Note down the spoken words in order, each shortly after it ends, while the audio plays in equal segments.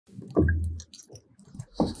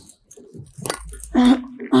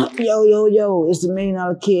Yo, yo, yo, it's the $1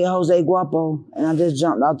 Million Kid, Jose Guapo, and I just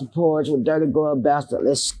jumped out the porch with Dirty Girl Bastard.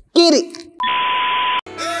 Let's get it!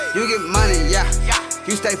 You get money, yeah.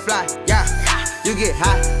 You stay fly, yeah. You get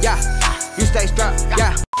high, yeah. You stay strapped,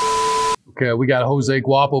 yeah. Okay, we got Jose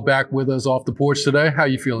Guapo back with us off the porch today. How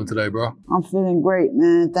you feeling today, bro? I'm feeling great,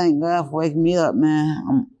 man. Thank God for waking me up,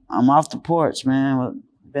 man. I'm off the porch, man.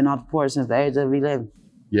 Been off the porch since the age of 11.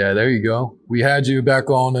 Yeah, there you go. We had you back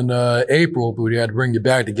on in April, but we had to bring you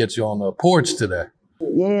back to get you on the porch today.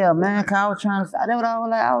 Yeah, man, cause I was trying to, that's what I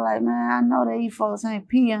was like, man, I know that you folks ain't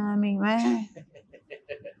peeing on me, man.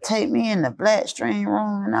 Take me in the black string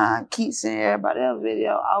room and I keep seeing everybody else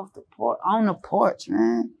video off the porch, on the porch,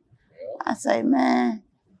 man. I say, man,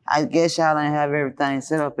 I guess y'all didn't have everything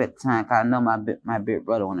set up at the time, cause I know my big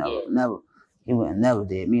brother he wouldn't never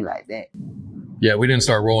did me like that. Yeah, we didn't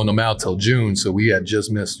start rolling them out till June, so we had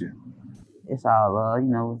just missed you. It's all,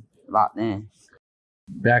 locked in.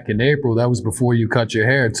 Back in April, that was before you cut your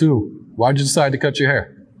hair too. Why'd you decide to cut your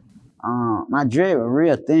hair? My dread was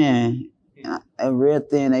real thin. Real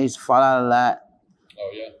thin, they used to fall out a lot.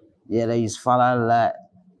 Oh, yeah? Yeah, they used to fall out a lot.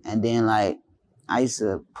 And then, like, I used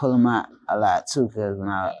to pull them out a lot too, because when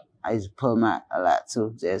I used to pull them out a lot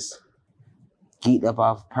too, just geeked up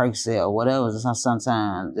off Percocet or whatever.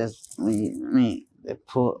 Sometimes just when they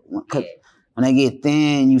pull, cause when they get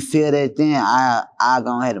thin, you feel that thin. I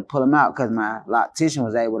go ahead and pull them out because my loctician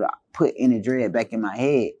was able to put any dread back in my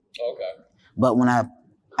head. Okay. But when I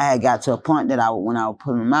had got to a point that when I was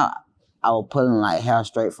pulling them out, I was pulling like hair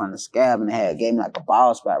straight from the scalp, and it gave me like a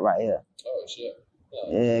bald spot right here. Oh shit.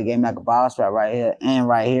 Yeah, it gave me like a bald spot right here and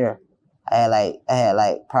right here. I had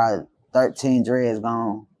like probably 13 dreads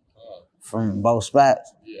gone from both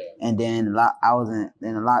spots. Yeah. And then I was in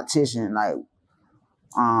the loctician, like,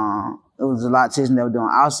 it was a loctician that was doing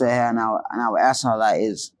outside hair, and I would ask her, like,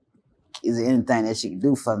 is there anything that she could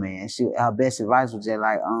do for me? And her best advice was just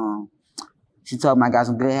like, she told me, I got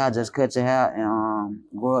some good hair, just cut your hair and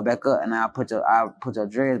grow it back up, and I'll put your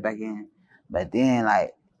dreads back in. But then,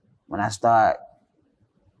 like, when I start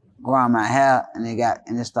growing my hair and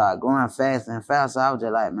it started growing faster and faster, I was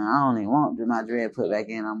just like, man, I don't even want my dread put back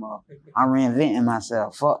in no more. I'm reinventing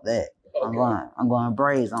myself. Fuck that. Okay. I'm going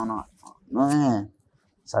braids on it. Man.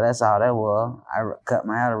 So that's all that was. I cut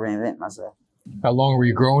my hair to reinvent myself. How long were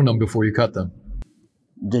you growing them before you cut them?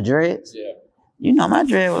 The dreads? Yeah. You know, my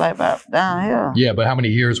dread was like about down here. Yeah, but how many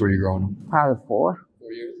years were you growing them? Probably 4.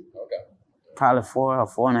 4 years? Okay. Probably 4 or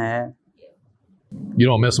 4.5. Yeah. You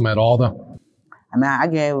don't miss them at all, though? I mean, I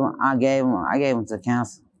gave them to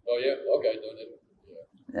cancer. Oh yeah, okay,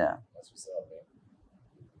 yeah. That's what's up,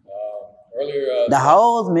 man. Earlier, the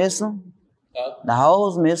hoes miss them. Huh? The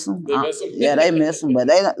hoes miss them. They miss them. Yeah, they miss them, but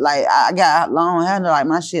they like I got long hair, like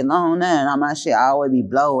my shit long now, and my shit always be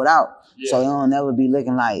blowed out, so it don't never be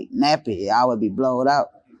looking like nappy. It always be blowed out,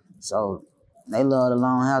 so they love the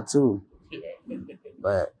long hair too. Yeah.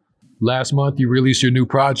 But last month you released your new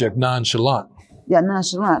project, Nonchalant. Yeah,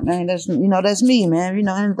 Nonchalant, man. That's me, man. If you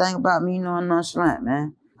know anything about me, you know I'm nonchalant,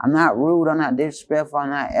 man. I'm not rude, I'm not disrespectful, I'm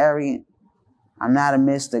not arrogant. I'm not a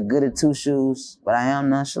Mr. Goody Two Shoes, but I am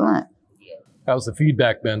nonchalant. Yeah. How's the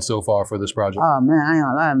feedback been so far for this project? Oh man, I ain't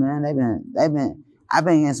gonna lie, man. I've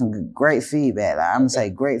been getting some great feedback. Like, I'm gonna say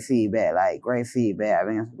great feedback, like great feedback. I've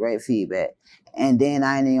been getting some great feedback. And then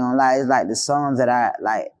I ain't even gonna lie, it's like the songs that I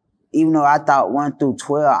like, even though I thought 1 through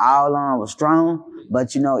 12 all on was strong,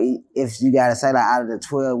 but you know, if you gotta say like out of the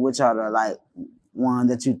 12, which are the like one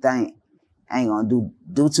that you think ain't gonna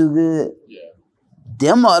do too good? Yeah.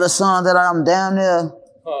 Them are the songs that I'm down there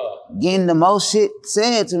getting the most shit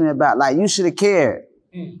said to me about. Like, you should have cared.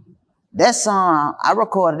 That song, I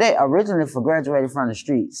recorded that originally for Graduated from the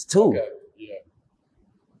Streets too. Okay. Yeah.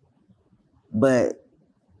 But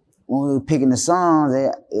when we were picking the songs,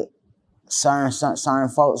 certain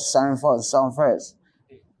folks song first.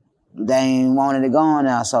 They ain't wanted to go on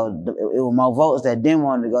now, so it was more votes that didn't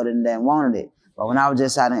want to go than that wanted it. But when I was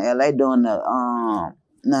just out in LA doing the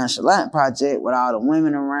Nonchalant project with all the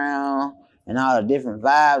women around and all the different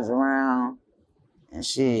vibes around and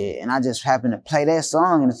shit, and I just happened to play that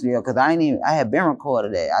song in the studio because I had been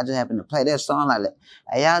recorded that. I just happened to play that song like,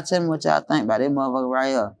 hey, y'all tell me what y'all think about this motherfucker right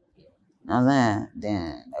here. You know what I'm saying?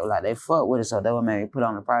 Then they were like, they fuck with it, so they would maybe put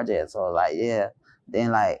on the project. So like, yeah.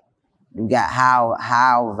 Then like, we got how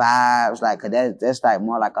vibes, like, cause that's like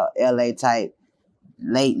more like a LA type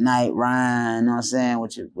late night rhyme, you know what I'm saying?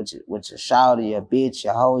 With your shawty, your bitch,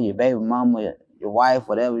 your hoe, your baby mama, your wife,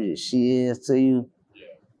 whatever she is to you. Yeah. You know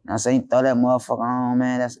what I'm saying? Throw that motherfucker on,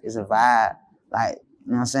 man. It's a vibe. Like,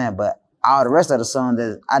 you know what I'm saying? But all the rest of the songs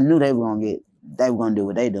that I knew they were gonna do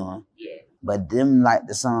what they doing. Yeah. But them like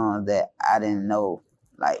the songs that I didn't know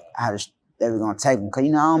like how they were gonna take them. Cause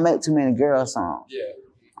you know I don't make too many girl songs. Yeah.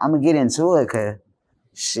 I'm gonna get into it, cause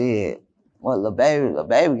shit, what Lil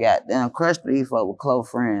Baby got damn crushed these folk with close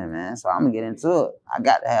friends, man. So I'm gonna get into it. I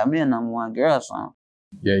got to have me a #1 girl song.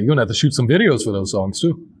 Yeah, you're gonna have to shoot some videos for those songs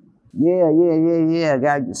too. Yeah.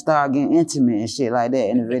 Gotta start getting intimate and shit like that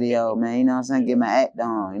in the video, man. You know what I'm saying? Get my act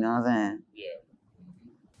on, you know what I'm saying? Yeah.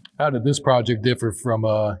 How did this project differ from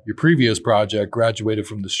your previous project, Graduated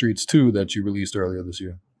from the Streets 2, that you released earlier this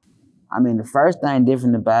year? I mean, the first thing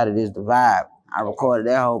different about it is the vibe. I recorded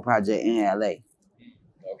that whole project in LA. Okay.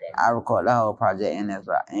 I recorded that whole project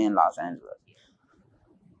in Los Angeles.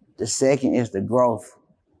 The second is the growth.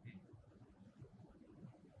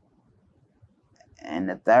 And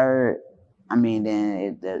the third, I mean,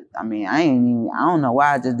 I don't know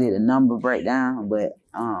why I just did a number breakdown, but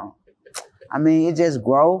I mean, it's just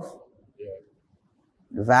growth.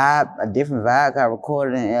 The vibe, a different vibe. I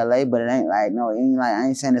recorded in LA, but it ain't like, I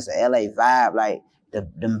ain't saying it's a LA vibe, like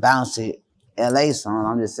them bouncy LA song.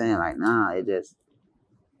 I'm just saying, like, nah, it just,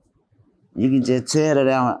 you can just tell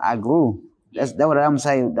that I grew. That's what I'm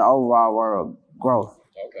saying, the overall word, growth.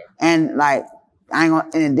 Okay. And like,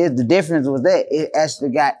 the difference was that it actually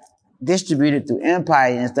got distributed through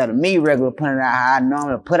Empire instead of me regular putting it out how I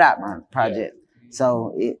normally put out my project. Yeah.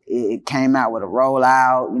 So it came out with a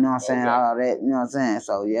rollout, you know what I'm saying, all that, you know what I'm saying?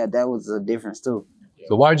 So yeah, that was a difference too.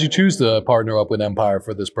 So why did you choose to partner up with Empire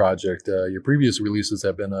for this project? Your previous releases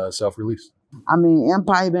have been self-released. I mean,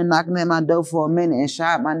 Empire been knocking at my door for a minute and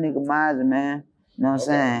shot my nigga Miser, man. You know what I'm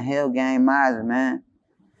saying? Hell Gang Miser, man.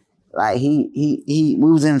 Like we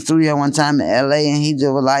was in the studio one time in LA and he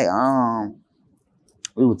just was like,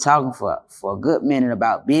 we were talking for a good minute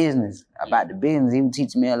about business, about the business. He was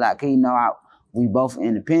teaching me a lot, cause he know we both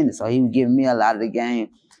independent. So he was giving me a lot of the game.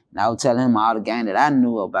 And I was telling him all the game that I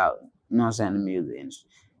knew about, you know what I'm saying, the music industry.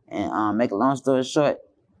 And make a long story short,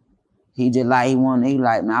 he just like, he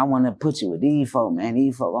like, man, I want to put you with these folk, man.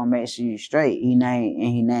 These folk gonna make sure you straight. He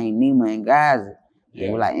named Nima and Gaza. Yeah.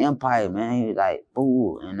 They were like Empire, man. He was like,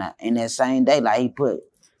 boo. And in that same day, like he put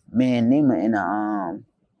me and Nima in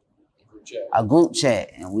a group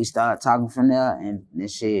chat. And we started talking from there and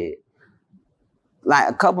shit. Like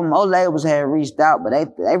a couple more labels had reached out, but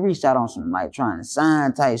they reached out on some like trying to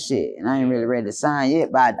sign type shit. And I ain't really ready to sign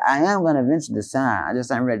yet, but I am gonna eventually sign. I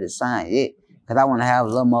just ain't ready to sign yet. Cause I wanna have a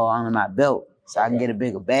little more under my belt so I can get a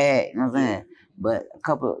bigger bag, you know what I'm saying? But a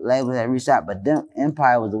couple of labels had reached out, but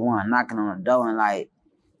Empire was the one knocking on the door and like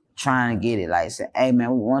trying to get it. Like say, hey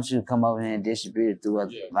man, we want you to come over here and distribute it through us.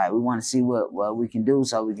 Yeah. Like we want to see what we can do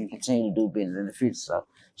so we can continue to do business in the future. So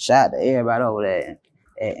shout out to everybody over there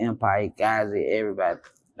at Empire, guys, everybody,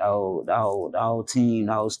 the whole team,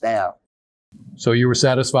 the whole staff. So you were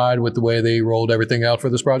satisfied with the way they rolled everything out for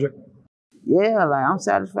this project? Yeah, like I'm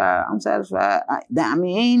satisfied. I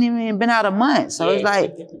mean, it ain't even been out a month, so it's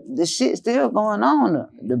like the shit still going on.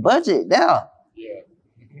 The budget there. Yeah.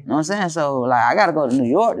 You know what I'm saying? So like, I gotta go to New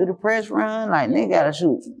York to the press run. Like nigga gotta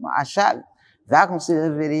shoot. I shot Vacuum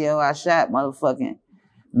Seal video. I shot motherfucking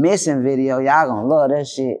Missing video. Y'all gonna love that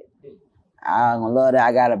shit. I'm gonna love that.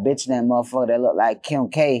 I got a bitch in that motherfucker that look like Kim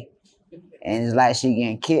K, and it's like she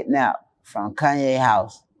getting kidnapped from Kanye's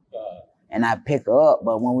house, and I pick her up,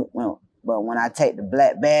 but when I take the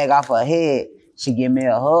black bag off her head, she give me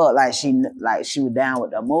a hug like she was down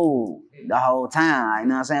with the move the whole time, you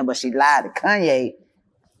know what I'm saying? But she lied to Kanye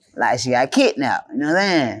like she got kidnapped, you know what I'm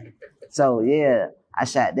saying? So yeah, I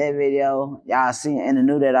shot that video. Y'all seen in the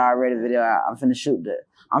New That Already video. I'm finna shoot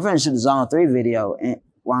the Zone 3 video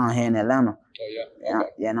while I'm here in Atlanta. Oh yeah. Okay.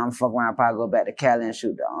 Yeah, and I'm fucking around, probably go back to Cali and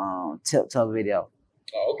shoot the Tiptoe video.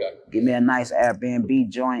 Oh, okay. Give me a nice Airbnb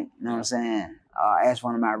joint, you know what I'm saying? Ask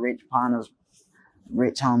one of my rich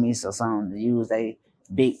homies or something to use they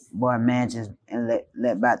big boy mansions and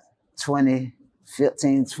let about 20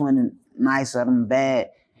 nice of them bad,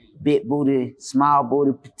 big booty, small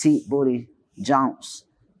booty, petite booty jumps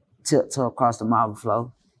tiptoe across the marble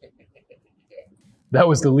floor. That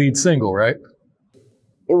was the lead single, right?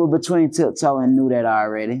 It was between Tiptoe and Knew That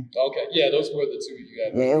Already. Okay, yeah, those were the two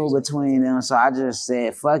you got. Yeah, it was between them, so I just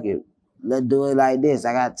said, fuck it, let's do it like this.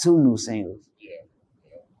 I got 2 new singles.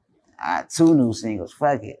 I got 2 new singles.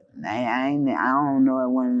 Fuck it. I don't know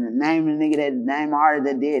when name the nigga name artist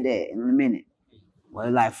that did that in a minute. Well,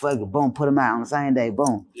 it's like fuck it, boom, put them out on the same day,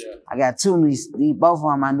 boom. Yeah. I got 2 new, both of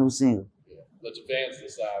them my new singles. Yeah. Let your fans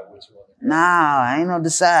decide which one. Nah, ain't no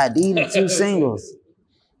decide. These are 2 singles.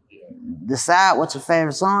 Decide what your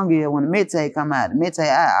favorite song is when the mixtape come out. The mixtape,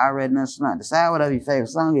 I already know. Decide whatever your favorite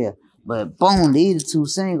song is. But boom, these are 2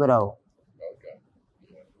 singles though.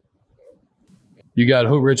 You got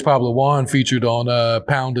Hoodrich Pablo Juan featured on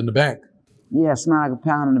Pound in the Bank. Yeah, smell like a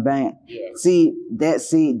pound in the bank. Yeah.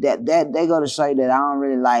 That they go to show you that I don't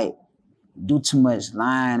really like do too much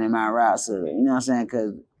lying in my raps. You know what I'm saying?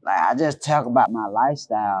 Cause like I just talk about my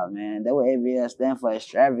lifestyle, man. That's what AVL stands for,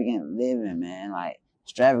 extravagant living, man. Like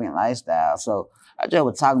extravagant lifestyle. So I just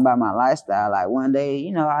was talking about my lifestyle. Like one day,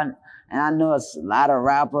 you know, I know it's a lot of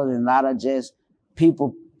rappers and a lot of just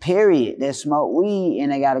people, period, that smoke weed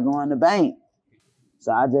and they gotta go in the bank.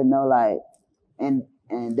 So I just know like, and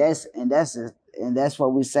that's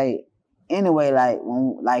what we say. Anyway,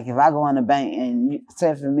 like if I go in the bank and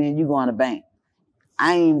say for me and you go in the bank,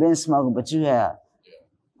 I ain't been smoking, but you have.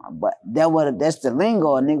 But that's the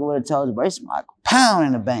lingo a nigga would have told you, bro, it's like a pound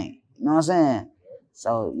in the bank. You know what I'm saying?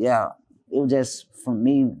 So yeah, it was just from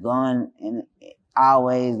me going and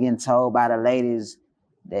always getting told by the ladies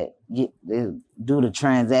that they do the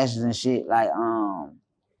transactions and shit, like,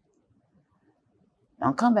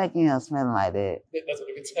 don't come back in here smelling like that. That's what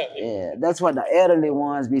they tell you. Yeah, that's what the elderly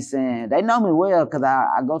ones be saying. They know me well because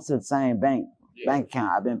I go to the same bank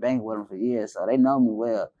account. I've been banking with them for years, so they know me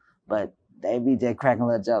well. But they be just cracking a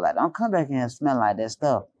little joke like, don't come back in here smelling like that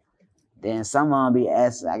stuff. Then someone be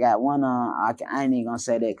asking, I got one I ain't even gonna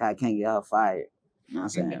say that because I can't get her fired. You know what I'm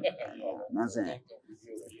saying? You know what I'm saying?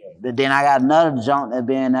 But then I got another joint that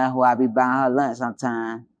be in there who I be buying her lunch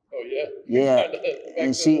sometime. Oh yeah? Yeah.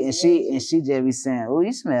 And she just be saying, oh,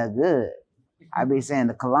 you smell good. I be saying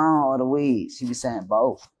the cologne or the weed. She be saying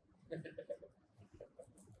both.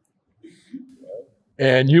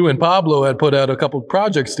 And you and Pablo had put out a couple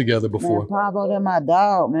projects together before. Man, Pablo, that's my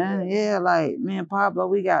dog, man. Yeah, like, me and Pablo,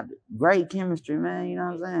 we got great chemistry, man. You know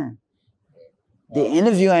what I'm saying? The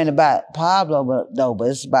interview ain't about Pablo, but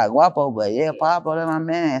it's about Guapo. But yeah, Pablo, that's my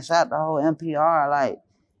man. Shout out the whole NPR. Like,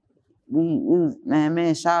 we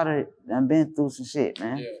man, shout out, done been through some shit,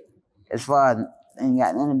 man. Yeah. As far as ain't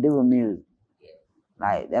got nothing to do with music. Yeah.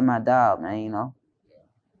 Like, that's my dog, man, you know.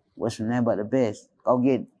 What's from there but the best. Go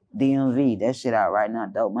get DMV. That shit out right now.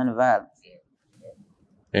 Dope Money Violence.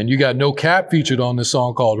 And you got NoCap featured on this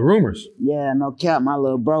song called Rumors. Yeah, NoCap, my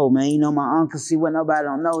little bro, man. You know my uncle, see what nobody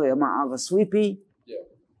don't know here. My uncle Sweepy. Yeah.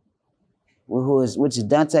 Which is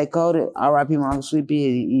Dante coded. R.I.P. my uncle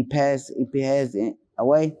Sweepy. He passed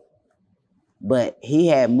away. But he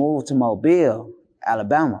had moved to Mobile,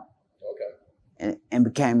 Alabama. Okay. And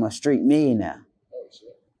became a street millionaire. Oh,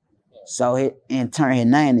 shit. So and turned his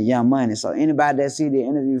name to Young Money. So anybody that see the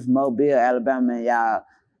interview from Mobile, Alabama, y'all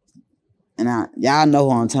know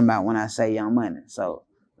who I'm talking about when I say Young Money. So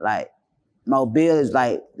like Mobile is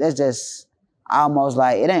like, that's just almost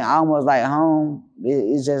like, it ain't almost like home.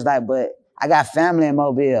 It's just like, but I got family in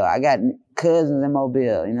Mobile. I got cousins in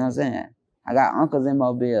Mobile, you know what I'm saying? I got uncles in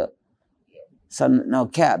Mobile. So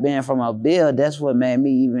NoCap being from Mobile, that's what made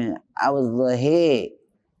me I was a little ahead.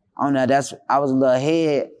 I was a little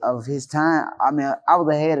ahead of his time. I mean, I was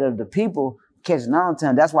ahead of the people catching on to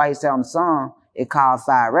him. That's why he said on the song, it called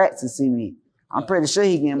 5 racks to see me. I'm pretty sure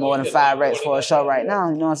he getting more than 5 racks for a show right now,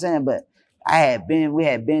 you know what I'm saying? But we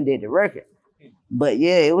had been did the record. But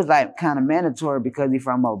yeah, it was like kind of mandatory because he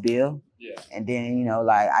from Mobile. Yeah. And then, you know,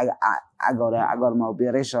 like I go to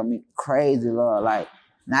Mobile, they show me crazy love, like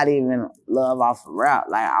not even love off the rap,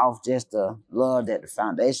 like off just the love that the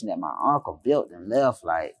foundation that my uncle built and left.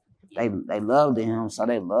 Like they loved him, so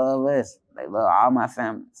they love us. They love all my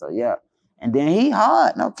family. So yeah. And then he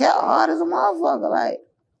hard, NoCap hard as a motherfucker, like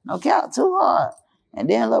NoCap too hard. And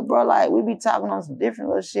then little bro, like we be talking on some different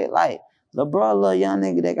little shit, like little bro, little young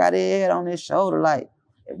nigga that got his head on his shoulder, like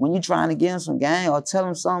when you trying to give him some game or tell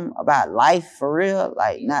him something about life for real,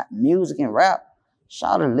 like not music and rap,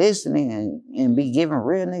 shout out listening and be giving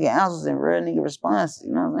real nigga answers and real nigga responses,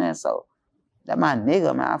 you know what I'm saying? So that my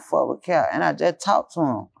nigga, man, I fuck with Cap. And I just talked to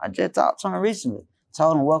him. Recently.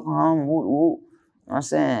 Told him welcome home, whoop, whoop. You know what I'm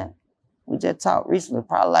saying? We just talked recently,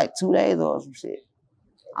 probably like 2 days or some shit.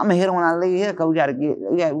 I'm gonna hit him when I leave here because we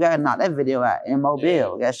gotta knock that video out in Mobile.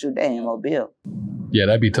 Yeah. We gotta shoot that in Mobile. Yeah,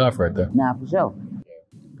 that'd be tough right there. Nah, for sure.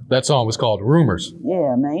 That song was called Rumors.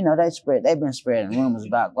 Yeah, man, you know, they've been spreading rumors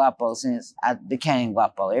about Guapo since I became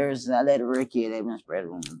Guapo. Ever since I let a real kid, they've been spreading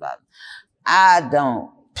rumors about it. I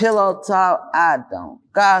don't pillow talk, I don't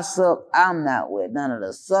gossip, I'm not with none of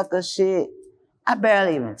the sucker shit. I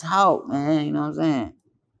barely even talk, man, you know what I'm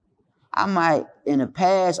saying? In the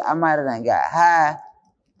past, I might have done got high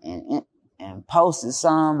and posted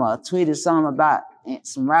some or tweeted some about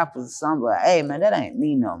some rappers or something, but hey, man, that ain't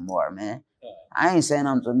me no more, man. I ain't saying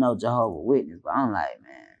I'm no Jehovah's Witness, but I'm like,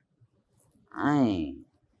 man,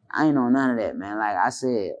 I ain't on none of that, man. Like I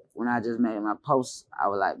said, when I just made my post, I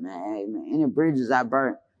was like, man, hey, man, any bridges I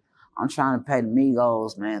burnt, I'm trying to pay the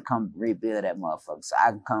Migos, man, come rebuild that motherfucker. So I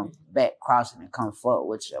can come back crossing and come fuck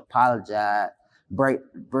with you, apologize, break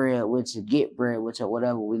bread with you, get bread with you,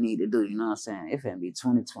 whatever we need to do. You know what I'm saying? It finna be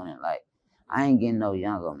 2020. Like, I ain't getting no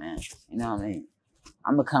younger, man. You know what I mean?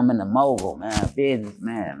 I'm becoming a mogul, man,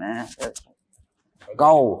 businessman, man.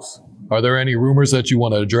 Goals. Are there any rumors that you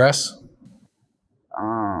want to address?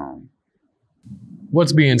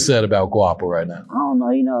 What's being said about Guapo right now? I don't know,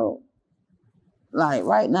 you know, like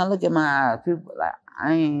right now, look at my eyes. People like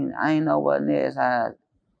I ain't know what it is. I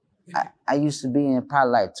used to be in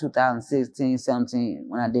probably like 2016, 17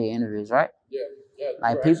 when I did interviews, right? Yeah.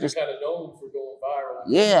 Like people kind of known for going viral.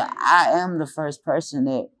 Yeah, I am the first person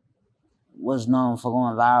that was known for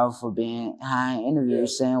going viral for being high in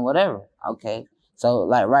interviews, saying whatever. Okay. So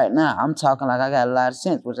like right now, I'm talking like I got a lot of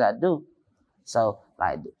sense, which I do. So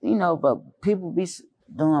like, you know, but people be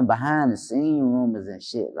doing behind the scene rumors and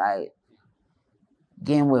shit, like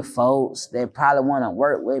getting with folks that probably want to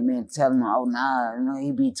work with me and tell them, oh, nah, you know,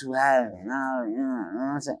 he be too high. Nah, you know what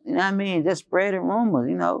I'm saying? You know what I mean? Just spreading rumors,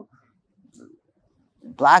 you know.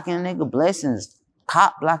 Blocking nigga blessings,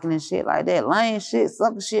 cop blocking and shit like that. Lame shit,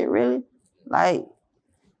 sucker shit, really. Like,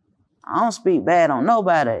 I don't speak bad on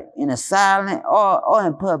nobody in the silent or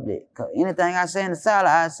in public. Cause anything I say in the silent,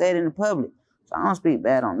 I say it in the public. So I don't speak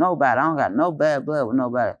bad on nobody. I don't got no bad blood with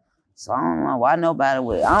nobody. So I don't know why nobody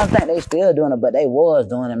would. I don't think they still doing it, but they was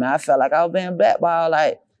doing it, man. I felt like I was being blackballed.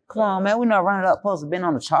 Like, come on, man. We not running up supposed to been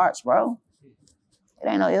on the charts, bro. It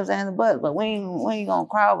ain't no ifs, ands, and buts, but we ain't gonna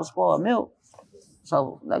cry over spoiled milk.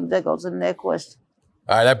 So let's go to the next question.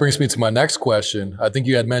 All right, that brings me to my next question. I think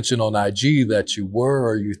you had mentioned on IG that you were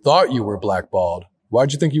or you thought you were blackballed.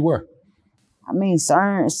 Why'd you think you were? I mean,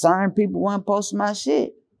 certain people weren't posting my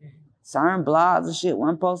shit. Certain blogs and shit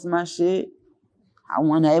weren't posting my shit. I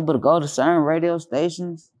wasn't able to go to certain radio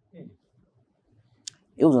stations.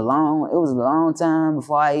 It was a long time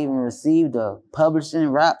before I even received a publishing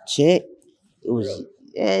rap check. It was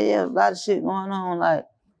a lot of shit going on. Like,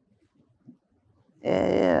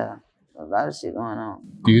 a lot of shit going on.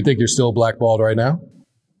 Do you think you're still blackballed right now?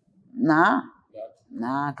 Nah,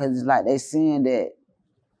 cause it's like they seeing that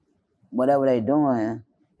whatever they doing,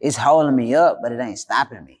 it's holding me up, but it ain't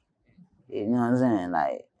stopping me. You know what I'm saying?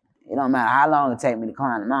 Like, it don't matter how long it take me to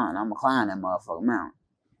climb the mountain, I'm gonna climb that motherfucking mountain.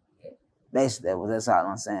 Basically, that's all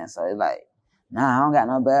I'm saying. So it's like, nah, I don't got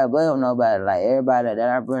no bad blood with nobody. Like, everybody that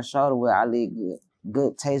I brush shoulder with, I leave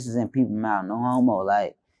good tastes in people's mouth, no homo.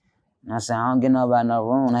 Like, you know what I'm saying? I don't give nobody no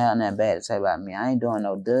room to have nothing bad to say about me. I ain't doing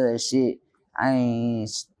no dud shit. I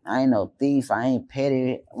ain't no thief. I ain't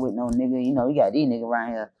petty with no nigga. You know, you got these niggas around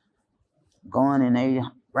here going and they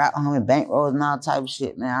rap on me bankrolls and all type of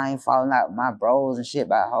shit, man. I ain't falling out with my bros and shit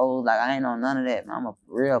by hoes. Like, I ain't on none of that, man. I'm a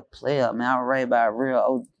real player, man. I'm raised by a real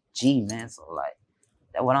OG, man. So, like,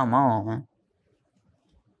 that's what I'm on, man.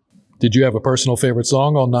 Did you have a personal favorite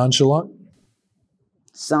song on Nonchalant?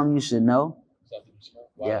 Something You Should Know. Something You Should Know?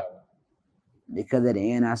 Wow. Yeah. Because at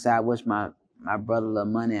the end, I said, I wish my brother Lil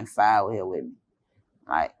Money and Fire were here with me.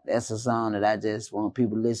 Like, that's a song that I just want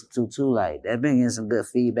people to listen to, too. Like, that's been getting some good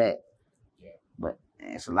feedback. Yeah. But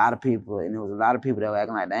it's a lot of people, and there was a lot of people that were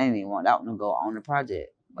acting like they didn't even want that one to go on the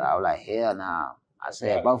project. But I was like, hell nah. I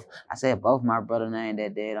said both my brother name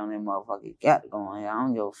that dead on that motherfucker got to go on here. I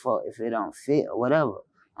don't give a fuck if it don't fit or whatever.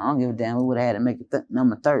 I don't give a damn. We would have had to make it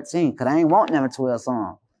number 13, because I ain't want number 12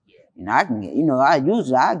 song. You know, I can get, you know, I give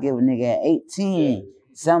a nigga at 18,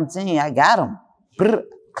 17, I got him.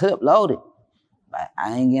 Clip loaded. But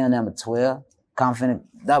I ain't getting number 12.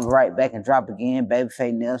 Confident, double right back and drop again.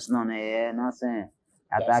 Babyface Nelson on the air, you know what I'm saying?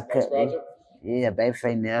 After I cut it. Yeah,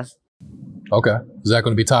 Babyface Nelson. Okay. Is that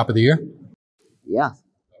going to be top of the year? Yeah.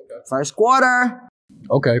 Okay. First quarter.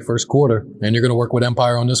 Okay, first quarter. And you're going to work with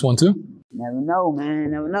Empire on this one too? Never know,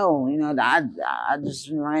 man. Never know. You know, I just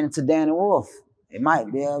ran into Danny Wolf. It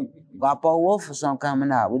might be a Guapo Wolf or something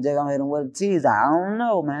coming out. We just gonna hit him with a teaser. I don't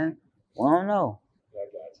know, man. We don't know. I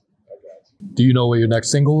got you. Do you know what your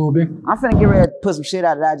next single will be? I'm finna get ready to put some shit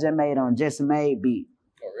out that I just made on Jetsonmade beat.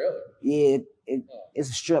 Oh, really? Yeah, it's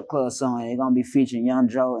a strip club song. It's gonna be featuring Young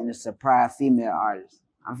Joe and a surprise female artist.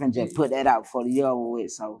 I'm finna just put that out before the year over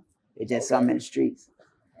with, so it's just something in the streets.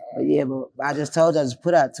 But yeah, but I just told you I just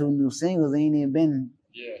put out 2 new singles. They ain't even been.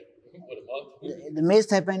 Yeah, what, a month? The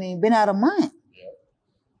mixtape ain't even been out a month.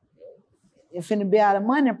 It finna be out of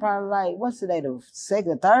month in probably like, what's today, the 2nd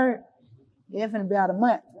or 3rd? Yeah, it finna be out of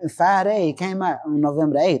month. In 5 days, it came out on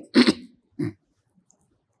November the 8th. All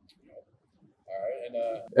right, and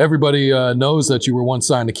everybody knows that you were once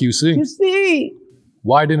signed to QC. QC!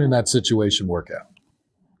 Why didn't that situation work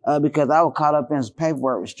out? Because I was caught up in some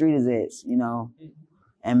paperwork with Street Execs, you know.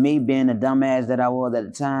 And me being the dumbass that I was at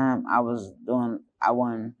the time, I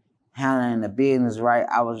wasn't handling the business right.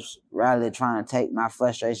 I was rather trying to take my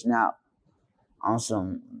frustration out on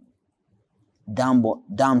some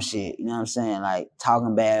dumb shit. You know what I'm saying? Like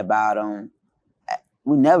talking bad about them.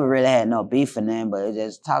 We never really had no beef for them, but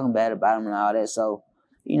just talking bad about them and all that. So,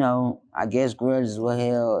 you know, I guess grudges were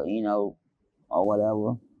held, you know, or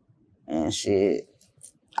whatever. And shit.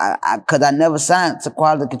 Cause I never signed to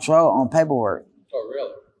quality control on paperwork. Oh,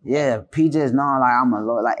 really? Yeah, P just knowing like I'm a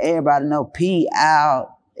lawyer. Like everybody know P,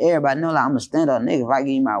 Al, everybody know like I'm a stand-up nigga. If I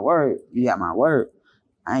give you my word, you got my word.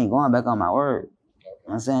 I ain't going back on my word. You know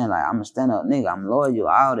what I'm saying? Like I'm a stand-up nigga, I'm loyal,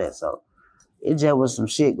 all that. So it just was some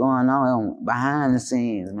shit going on behind the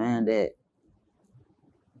scenes, man, that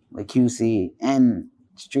with QC and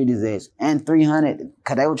Street is Edge and 300,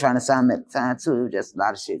 cause they were trying to sign me at the time too. It was just a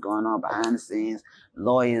lot of shit going on behind the scenes.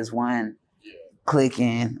 Lawyers one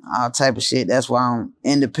clicking, all type of shit. That's why I'm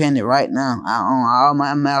independent right now. I own all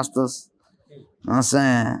my masters. You know what I'm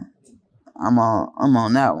saying? I'm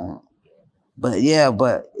on that one. But yeah,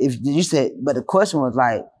 but if you said, but the question was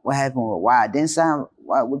like, what happened with why I didn't sign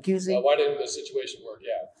with QC? Why didn't the situation work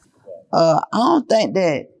out? I don't think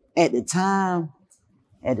that at the time,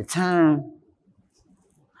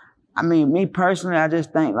 I mean, me personally, I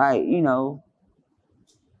just think like, you know,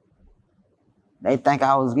 they think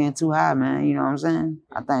I was getting too high, man. You know what I'm saying?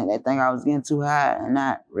 I think they think I was getting too high and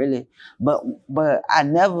not really. But I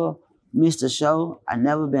never missed a show. I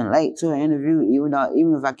never been late to an interview,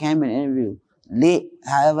 even if I came in an interview lit,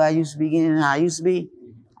 however I used to be getting, how I used to be,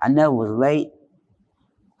 I never was late.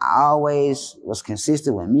 I always was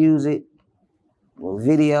consistent with music, with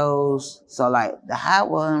videos. So like the high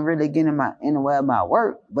wasn't really getting in the way of my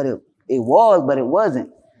work, but it wasn't.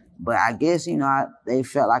 But I guess, you know, they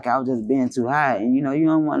felt like I was just being too high. And, you know, you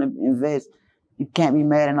don't want to invest. You can't be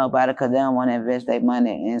mad at nobody because they don't want to invest their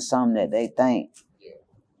money in something that they think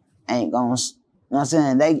ain't going to, you know what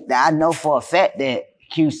I'm saying? I know for a fact that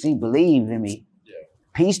QC believed in me. Yeah.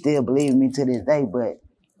 P still believes in me to this day, but,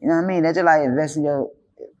 you know what I mean? That's just like investing your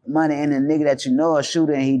money in a nigga that you know a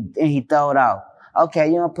shooter and he throw it off. Okay,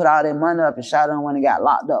 you don't put all that money up and shot him when he got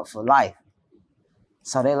locked up for life.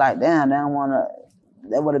 So they like, damn, they don't want to,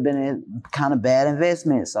 that would have been a kind of bad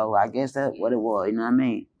investment. So I guess that's what it was, you know what I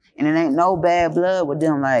mean? And it ain't no bad blood with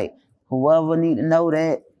them. Like, whoever need to know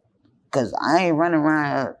that, because I ain't running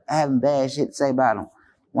around having bad shit to say about him.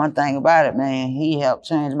 One thing about it, man, he helped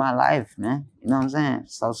change my life, man. You know what I'm saying?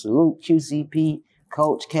 So salute QCP,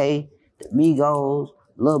 Coach K, the Migos,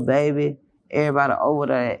 Lil Baby, everybody over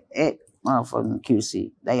there at motherfucking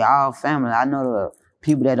QC. They all family. I know the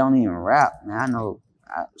people that don't even rap, man. I know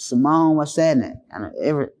Simone, what's happening? I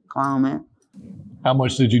know come on, man. How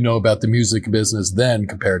much did you know about the music business then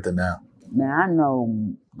compared to now? Man, I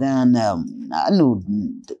know down there, I knew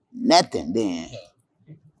nothing then.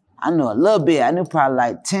 I knew a little bit. I knew probably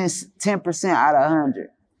like 10% out of 100.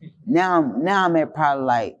 Now I'm at probably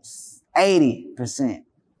like 80%.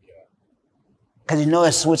 Cause you know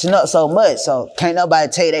it's switching up so much. So can't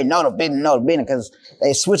nobody tell you they know the business, because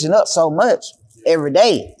they switching up so much every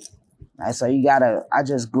day. Right, so I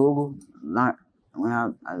just Google, learn, when I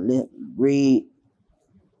read,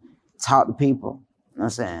 talk to people. You know what I'm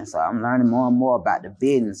saying? So I'm learning more and more about the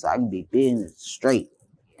business so I can be business straight.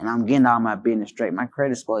 And I'm getting all my business straight. My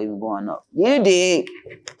credit score even going up. You dig?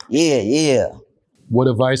 Yeah. What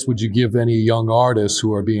advice would you give any young artists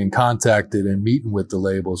who are being contacted and meeting with the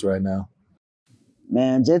labels right now?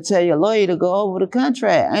 Man, just tell your lawyer to go over the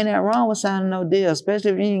contract. Ain't that wrong with signing no deal,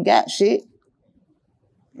 especially if you ain't got shit.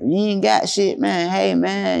 If you ain't got shit, man, hey,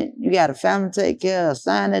 man, you got a family to take care of,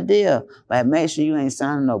 sign the deal. But make sure you ain't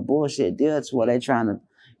signing no bullshit deal to where they trying to,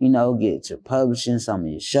 you know, get your publishing, some of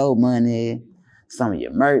your show money, some of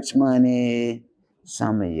your merch money,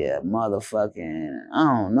 some of your motherfucking, I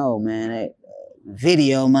don't know, man,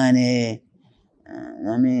 video money.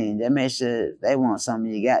 I mean, they make sure they want some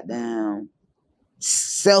of your goddamn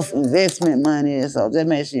self-investment money. So just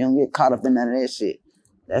make sure you don't get caught up in none of that shit.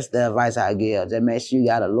 That's the advice I give. Just make sure you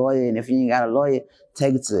got a lawyer, and if you ain't got a lawyer,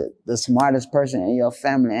 take it to the smartest person in your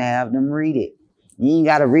family and have them read it. You ain't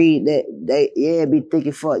gotta read that. It be thick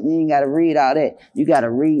as fuck. You ain't gotta read all that. You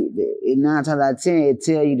gotta read it. 9 times out of 10, it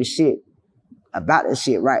tell you the shit about the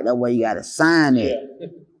shit right that way. You gotta sign it. Yeah.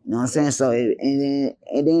 You know what I'm saying? So, and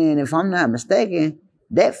then if I'm not mistaken,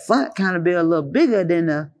 that font kind of be a little bigger than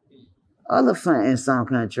the other font in some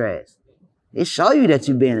contracts. It show you that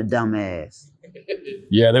you being a dumbass.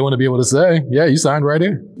 Yeah, they want to be able to say, yeah, you signed right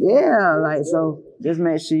here. Yeah, like, so just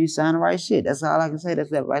make sure you sign the right shit. That's all I can say. That's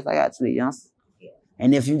the advice I got to the youngsters.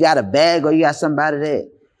 And if you got a bag or you got somebody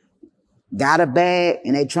that got a bag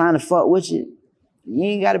and they trying to fuck with you, you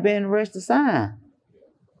ain't gotta be in the rush to sign.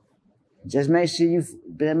 Just make sure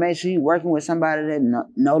you working with somebody that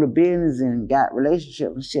know the business and got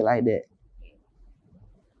relationships and shit like that.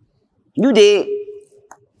 You did.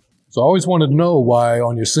 So I always wanted to know why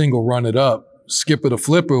on your single Run It Up, Skipper the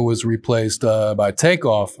Flipper was replaced by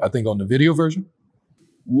Takeoff, I think on the video version?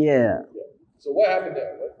 Yeah. So what happened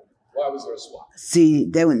there? Why was there a swap? See,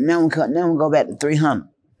 they would never go back to 300. Okay.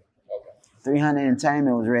 300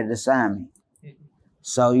 Entertainment was ready to sign me.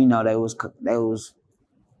 So, you know, it was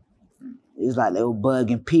like they were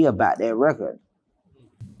bugging P about that record.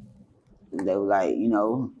 They were like, you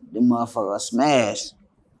know, the motherfucker smashed.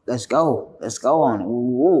 Let's go on it. Woo,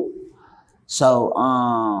 woo. So,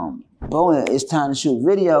 boom, it's time to shoot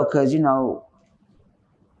video because, you know,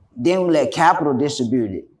 then we let Capital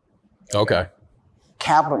distribute it. Okay.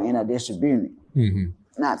 Capital ended up distributing it.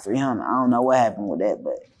 Not 300. I don't know what happened with that,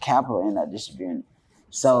 but Capital ended up distributing it.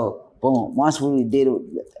 So, boom, once we did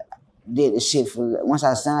the shit once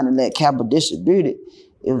I signed and let Capital distribute it,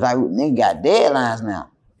 it was like, nigga got deadlines now.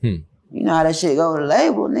 You know how that shit go to the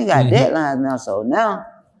label? Nigga got deadlines now. So now,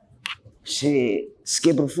 shit,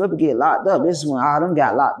 Skipper the Flipper get locked up. This is when all them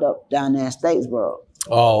got locked up down there in Statesboro.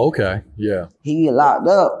 Oh, okay. Yeah. He get locked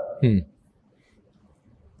up.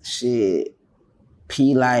 Shit,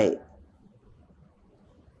 P like,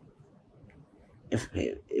 if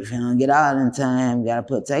he don't get out in time, gotta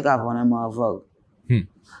put Takeoff on that motherfucker.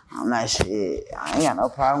 I'm like, shit, I ain't got no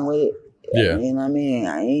problem with it. Yeah. You know what I mean?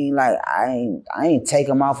 I ain't take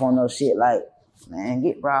him off on no shit like, man,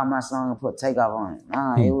 get Brown my song and put Takeoff on it.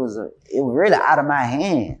 Nah, it was really out of my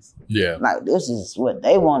hands. Yeah. Like, this is what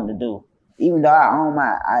they wanted to do. Even though I own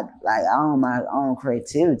my own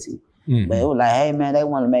creativity. But it was like, hey man, they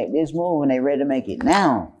want to make this move and they ready to make it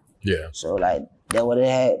now. Yeah. So like that what it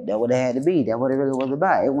had to be. That what it really was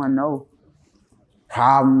about. It wasn't no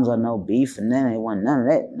problems or no beef and then it wasn't none of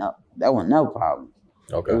that. No, that wasn't no problem.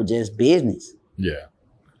 Okay. It was just business. Yeah.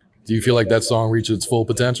 Do you feel like that song reached its full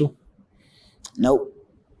potential? Nope.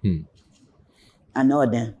 I know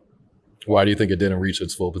it didn't. Why do you think it didn't reach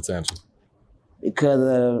its full potential? Because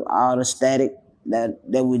of all the static that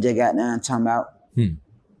we just got down talking about.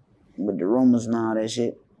 With the rumors and all that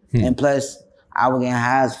shit. And plus, I was getting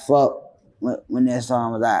high as fuck when that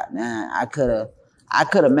song was out. Man, I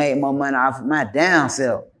could have made more money off of my down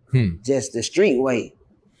self. Just the street way.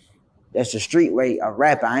 That's the street way of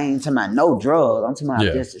rapping. I ain't talking about no drugs. I'm talking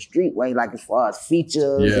about just the street way, like as far as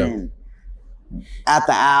features and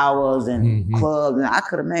after hours and clubs. And I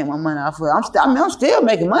could have made more money off of it. I'm still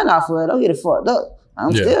making money off of it. Don't get it fucked up.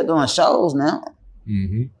 I'm still doing shows now.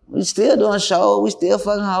 We still doing shows. We still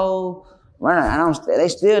fucking hoes. They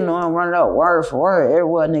still know I'm running up word for word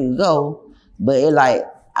everywhere nigga go. But it like,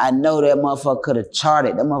 I know that motherfucker could have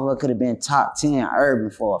charted. That motherfucker could have been top 10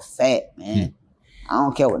 urban for a fact, man. I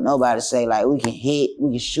don't care what nobody say. Like, we can hit,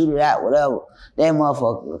 we can shoot it out, whatever. That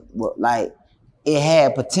motherfucker, like, it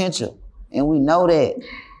had potential. And we know that.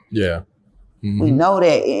 Yeah. We know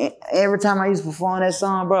that. Every time I used to perform that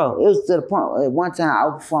song, bro, it was to the point, at one time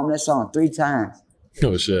I performed that song 3 times.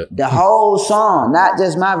 Oh, shit. The whole song, not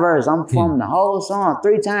just my verse. I'm performing the whole song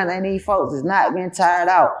 3 times. And these folks is not getting tired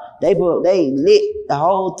out. They lit the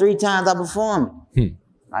whole 3 times I performed.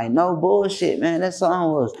 Like, no bullshit, man. That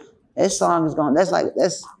song is going,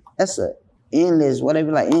 that's a endless,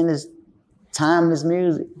 whatever, like endless, timeless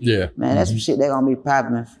music. Yeah. Man, that's some shit they gonna be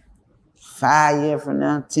popping 5 years from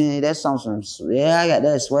now, 10. That's some, I got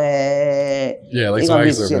that swag. Yeah, like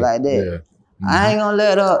some shit like that. Yeah. I ain't gonna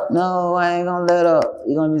let up. No, I ain't gonna let up.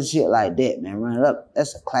 You're gonna be shit like that, man. Run It Up.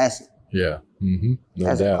 That's a classic. Yeah. No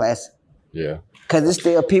That's doubt. A classic. Yeah. Cause there's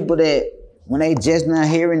still people that when they just not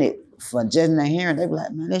hearing it, they be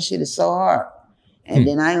like, man, that shit is so hard. And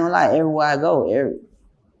then I ain't gonna lie, everywhere I go,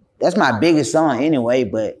 that's my biggest song anyway,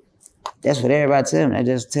 but that's what everybody tell me. They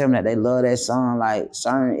just tell me that they love that song. Like,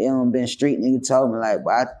 certain been street nigga told me, like,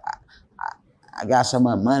 boy, I got so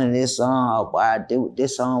much money in this song, or boy, I did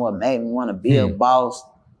this song what made me want to be a boss.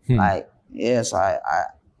 Like, yeah, so I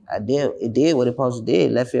did, it did what it supposed to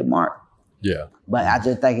did, left it mark. Yeah. But I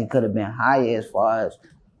just think it could have been higher as far as,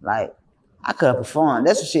 like, I could have performed.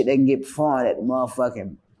 That's the shit they can get performed at the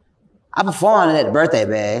motherfucking, I performed at the birthday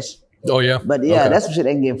bash. Oh, yeah? But yeah, that's some shit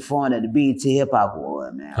they can get performed at the BET Hip Hop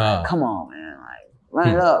Award, man. Like, come on, man. Like, Run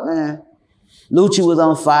It Up, man. Lucci was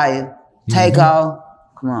on fire. Takeoff.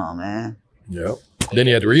 Come on, man. Yep. Then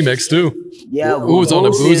he had the remix too. Yeah. Who was on the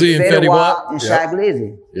Boozy and Fetty Wap? And Shy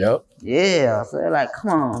Glizzy. Yep. Yeah. So they're like,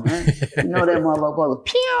 come on, man. You know that motherfucker.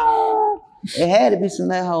 Pew! It had to be some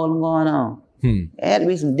that holding going on. It had to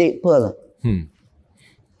be some dick pulling.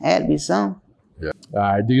 Had to be some. Yeah. All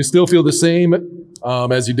right. Do you still feel the same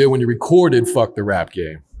as you did when you recorded Fuck the Rap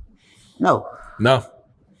Game? No. No?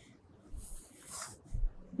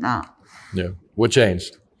 Nah. Yeah. What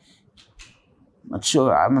changed?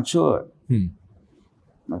 Mature. I matured.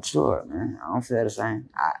 Mature, man. I don't feel the same.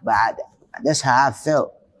 That's how I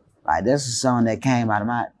felt. Like, that's a song that came out of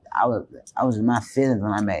I was in my feelings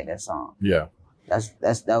when I made that song. Yeah. That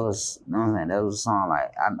was, you know what I'm saying? That was a song,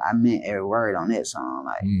 like, I meant every word on that song,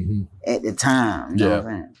 like, at the time, you know what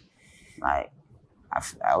I'm saying? Like,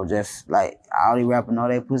 I was just, like, all these rappers know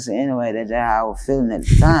they pussy anyway. That's just how I was feeling at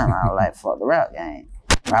the time. I was like, fuck the rap game.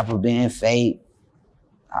 Rapper being fake,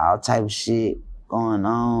 all type of shit going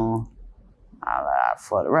on. I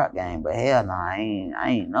fuck the rap game, but hell no, I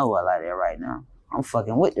ain't nowhere like that right now. I'm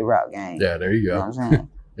fucking with the rap game. Yeah, there you go. You know what I'm saying?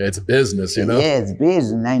 Yeah, it's a business, you know? Yeah, it's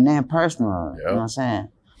business. Ain't nothing personal. You know what I'm saying?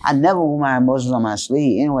 I never put my emotions on my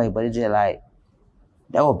sleeve anyway, but it's just like,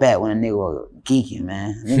 that was back when a nigga was geeking,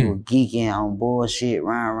 man. Nigga was geeking on bullshit, we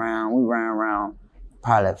ran around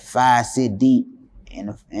probably 5, 6 deep in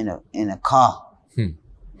a car.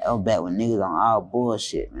 That was back when niggas on all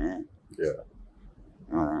bullshit, man. Yeah.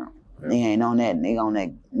 Nigga ain't on that,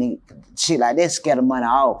 nigga shit like that scare the money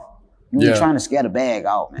off. You ain't trying to scare the bag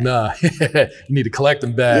off, man. Nah, you need to collect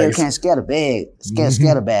them bags. Yeah, you can't scare the bag,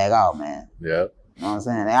 scare the bag off, man. Yeah. You know what I'm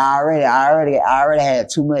saying? I already had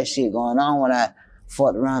too much shit going on when I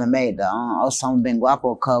fucked around and made the Jose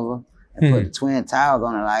Guapo cover and put the Twin Towers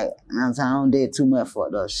on it. Like, you know what I'm saying? I don't did too much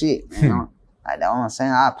fucked up shit, man. Like, that's what I'm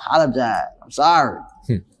saying. I apologize. I'm sorry.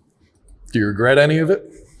 Do you regret any of it?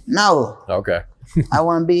 No. Okay. I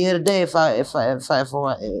wouldn't be here today if I ain't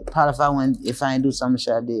do something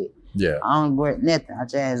shit I did. Yeah. I don't regret nothing. I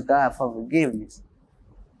just ask God for forgiveness.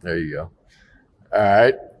 There you go. All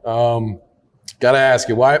right. Gotta ask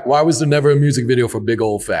you, why was there never a music video for Big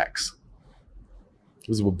Old Facts? It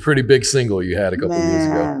was a pretty big single you had a couple years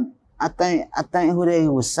ago. I think who they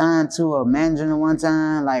was signed to or managing at one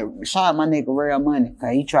time, like, shout out my nigga Real Money,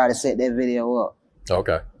 cause he tried to set that video up.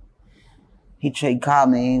 Okay. He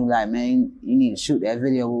called me, he was like, man, you need to shoot that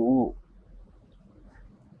video.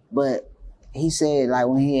 But he said, like,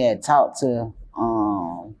 when he had talked to,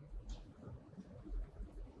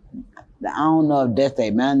 I don't know if that's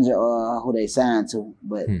their manager or who they signed to,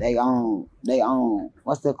 but they own,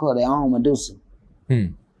 what's that called? They own Medusa.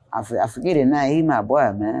 I forget his name. He my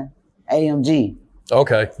boy, man. AMG.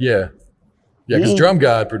 Okay, yeah. Yeah, because Drum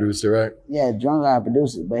God produced it, right? Yeah, Drum God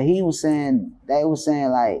produced it. But they was saying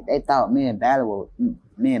like, they thought me and Ballard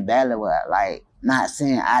were like not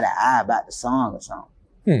saying eye to eye about the song or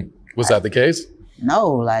something. Was that the case?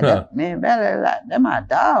 No, like that, me and Ballard, like, they're my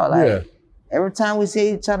dog. Like, every time we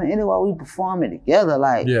see each other anyway, we perform it together.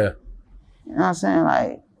 Like, you know what I'm saying?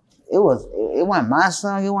 Like, it wasn't my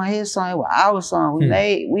song, it wasn't his song, it was our song.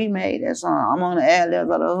 We made that song. I'm on the ad libs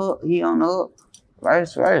of the hook, he on the hook.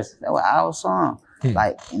 Verse. That was our song.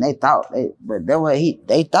 Like, and they thought, but that what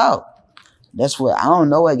they thought. That's what, I don't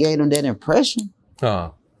know what gave them that impression.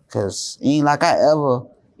 Cause it ain't like I ever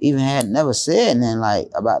even never said nothing like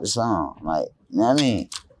about the song. Like, you know what I mean?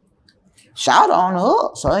 Shout out on the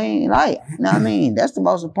hook. So he ain't like, you know what I mean? That's the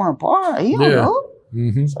most important part. He on the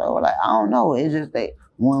hook. So like, I don't know. It's just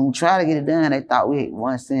when we try to get it done, they thought we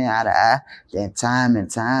weren't seeing eye to eye. Then time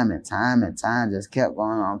just kept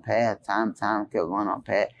going on past. Time kept going on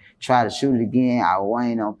past. Try to shoot it again. I was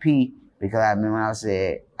waiting on P because I remember I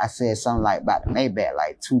said something like about the Maybach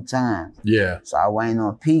like 2 times. Yeah. So I waiting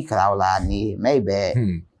on P because I was like, I need Maybach.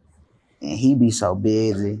 And he be so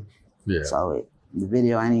busy. Yeah. So the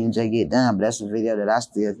video ain't even just get done, but that's the video that I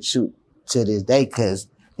still shoot to this day because,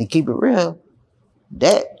 to keep it real,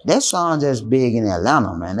 that song just big in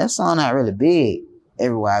Atlanta, man. That song not really big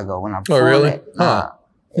everywhere I go. When I perform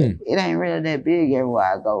it ain't really that big everywhere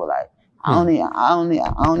I go. Like, I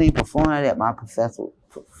only perform it at my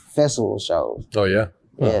festival shows. Oh yeah?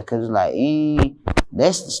 Yeah, cause like,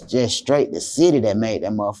 that's just straight the city that made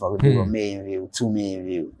that motherfucker do 1 million views, 2 million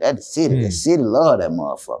views. That's the city. The city love that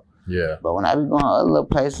motherfucker. Yeah. But when I be going to other little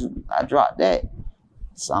places, I drop that.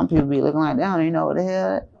 Some people be looking like, they don't even know what the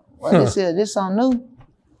hell. What this is? This song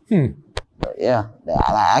new? But yeah,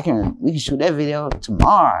 we can shoot that video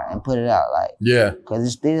tomorrow and put it out. Like, yeah, cause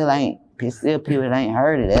it still people that ain't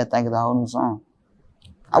heard it. They'll think it's a whole new song.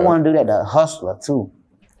 I want to do that to Hustler too.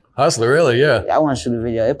 Hustler, really? Yeah. I want to shoot a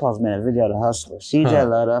video. It supposed to be a video to Hustler. She just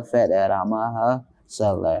love her fat that I'm her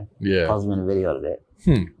cellular. Yeah. Supposed to be a video to that.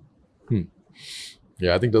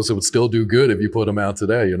 Yeah, I think those would still do good if you put them out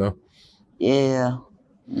today, you know? Yeah.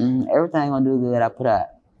 Everything gonna do good I put out.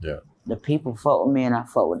 Yeah. The people fuck with me and I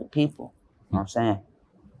fuck with the people. You know what I'm saying?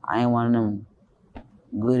 I ain't one of them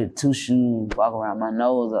good at 2 shoes, walk around my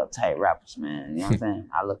nose up type rappers, man. You know what I'm saying?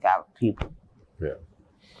 I look out for people. Yeah.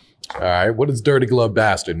 All right. What does Dirty Glove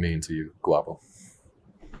Bastard mean to you, Guapo?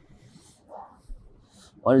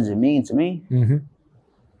 What does it mean to me? Mm-hmm.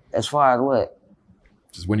 As far as what?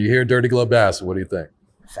 Just when you hear Dirty Glove Bastard, what do you think?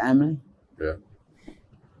 Family. Yeah.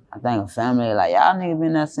 I think of family, like, y'all niggas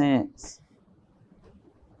been there since.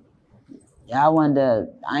 Y'all wonder,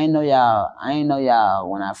 I ain't know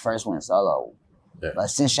y'all when I first went solo. Yeah. But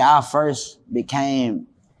since y'all first became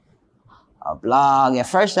a blog, at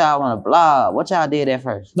first y'all want to blog. What y'all did at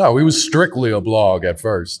first? No, we was strictly a blog at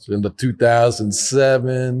first. In the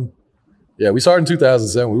 2007. Yeah, we started in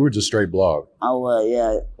 2007. We were just straight blog. Oh, well,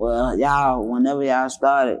 yeah. Well, y'all, whenever y'all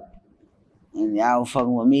started and y'all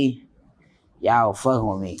fucking with me, y'all fucking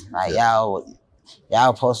with me. Like, y'all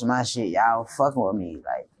posting my shit, y'all fucking with me.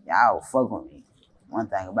 Like, y'all fucking with me. One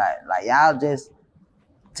thing about it. Like, y'all just,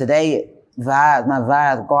 today, my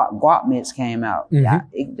Vibes Guap mix came out.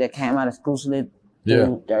 That came out exclusively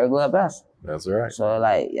through Dirty Glove Bastard. That's right. So,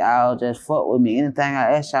 like, y'all just fuck with me. Anything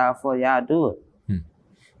I ask y'all for, y'all do it.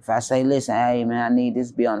 If I say, listen, hey, man, I need this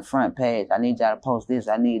to be on the front page. I need y'all to post this.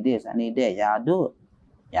 I need this. I need that. Y'all do it.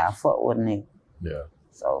 Y'all fuck with a nigga. Yeah.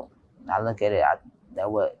 So, I look at it, that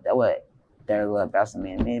what Dirty Glove Bastard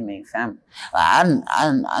mean family. Like, I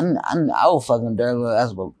was fucking Dirty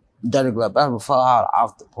Glove Bastard before all the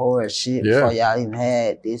off the porch shit, before y'all even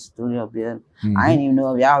had this studio building. I didn't even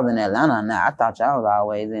know if y'all was in Atlanta or not. I thought y'all was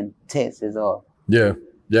always in Texas or. Yeah.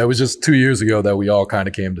 Yeah, it was just 2 years ago that we all kind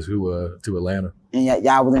of came to Atlanta. And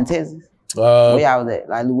y'all was in Texas? Where y'all was at?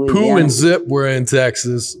 Like Louisiana? Pooh and Zip were in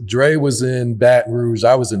Texas. Dre was in Baton Rouge.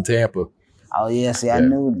 I was in Tampa. Oh, yeah. See, I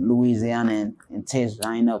knew Louisiana and Texas.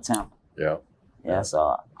 I ain't know Tampa. Yeah. Yeah,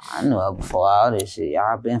 so I knew her before all this shit.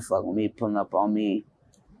 Y'all been fucking with me, pulling up on me.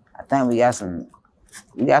 I think we got some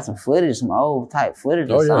footage, some old type footage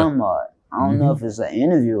or something. Or I don't know if it's an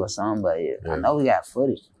interview or something, but I know we got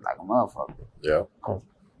footage like a motherfucker. Yeah. Cause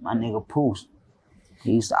my nigga Pooh,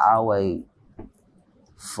 he used to always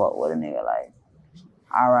fuck with a nigga like,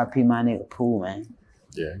 R.I.P. my nigga Pooh, man.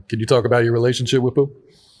 Yeah. Can you talk about your relationship with Pooh?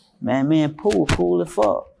 Man, me and Pooh cool as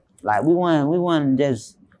fuck. Like we wasn't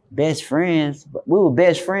just best friends, but we were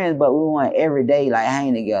best friends, but we weren't every day like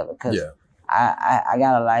hang together. Cause I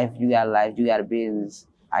got a life, you got a life, you got a business,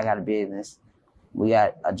 I got a business. We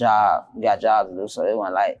got a job, we got jobs to do. So it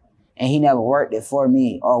wasn't like, and he never worked it for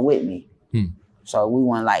me or with me. So we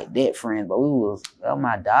weren't like that friends, but we was,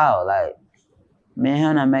 my dog. Like, man,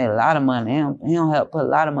 him done made a lot of money. He don't help put a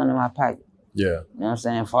lot of money in my pocket. Yeah. You know what I'm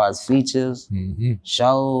saying? As far as features,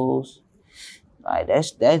 shows, like that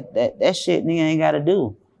shit nigga ain't gotta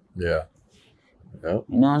do. Yeah. Yep. You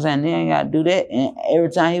know what I'm saying? Nigga ain't gotta do that. And every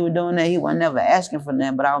time he was doing that, he wasn't never asking for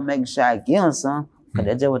nothing, but I was making sure I give him some. Cause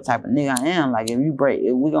that's just what type of nigga I am. Like if we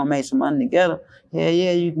gonna make some money together, hell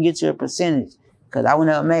yeah, you can get your percentage. Cause I would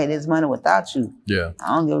never made this money without you. Yeah.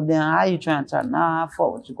 I don't give a damn how you trying to talk. Nah, I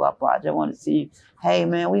fuck with you, Guapo. I just want to see you. Hey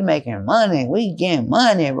man, we making money. We getting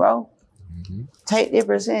money, bro. Take the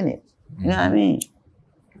percentage. You know what I mean?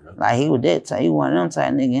 Like he was that type. He one of them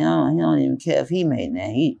type nigga. He don't even care if he made that.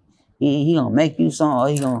 He gonna make you something, or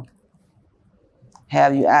he gonna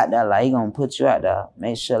have you out there. Like he gonna put you out there.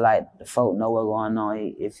 Make sure like the folk know what's going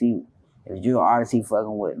on. If you're an artist he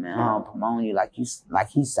fucking with, man, I don't promote you like he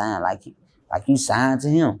signed, like you signed to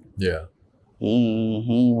him. Yeah. He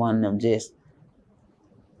ain't one of them just.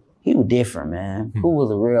 He was different, man. Who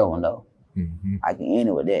was a real one though? I can end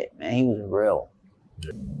it with that, man. He was a real one.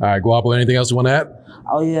 Yeah. All right, Guapo, anything else you want to add?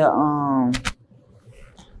 Oh yeah,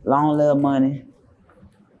 long live money.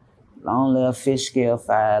 Long live Fish Scale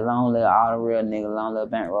 5. Long live all the real niggas. Long live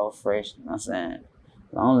Bankroll Fresh. You know what I'm saying?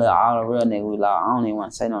 Long live all the real niggas we lost. I don't even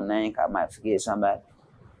want to say no name because I might forget somebody.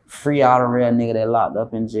 Free all the real niggas that locked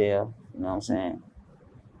up in jail. You know what I'm saying?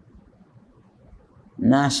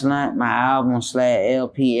 Nonchalant, my album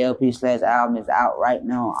 /LP/album is out right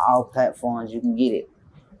now on all platforms. You can get it.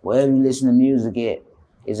 Wherever you listen to music at,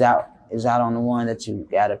 it's out. It's out on the one that you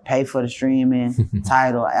gotta pay for the streaming,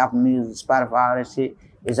 Tidal, Apple Music, Spotify, all that shit.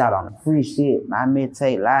 It's out on the free shit. My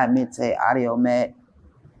mixtape, live mixtape, Audio Mac.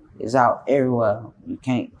 It's out everywhere. You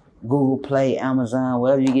can't Google Play, Amazon,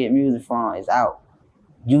 wherever you get music from, it's out.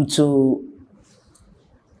 YouTube.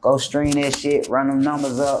 Go stream that shit, run them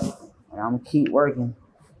numbers up, and I'm gonna keep working.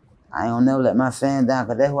 I ain't gonna never let my fans down,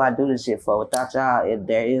 cause that's who I do this shit for. Without y'all,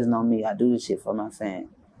 there is no me. I do this shit for my fans.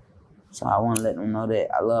 So I wanna let them know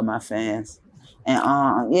that I love my fans.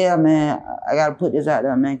 And yeah, man, I gotta put this out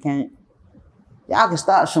there, man. Y'all can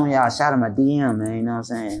start showing y'all a shot of my DM, man, you know what I'm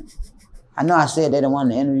saying? I know I said they don't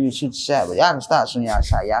want to interview, shoot the shot, but y'all can start showing y'all a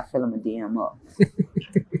shot. Y'all fill my DM up.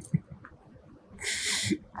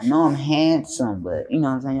 I know I'm handsome, but you know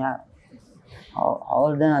what I'm saying, y'all.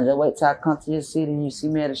 hold it down. Just wait till I come to your city and you see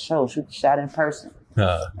me at a show. Shoot the shot in person. You know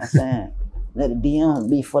what I'm saying? Let the DM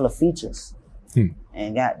be full of features.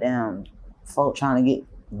 And goddamn folk trying to get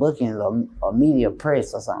bookings or media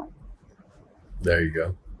press or something. There you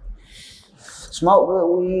go. Smoke good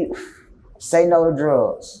weed. Say no to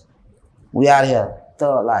drugs. We out here.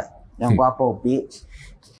 Thug life. Young Guapo, bitch.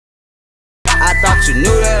 I thought you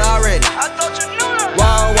knew that already. I thought you knew that.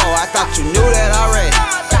 Whoa, whoa, I thought you knew that already.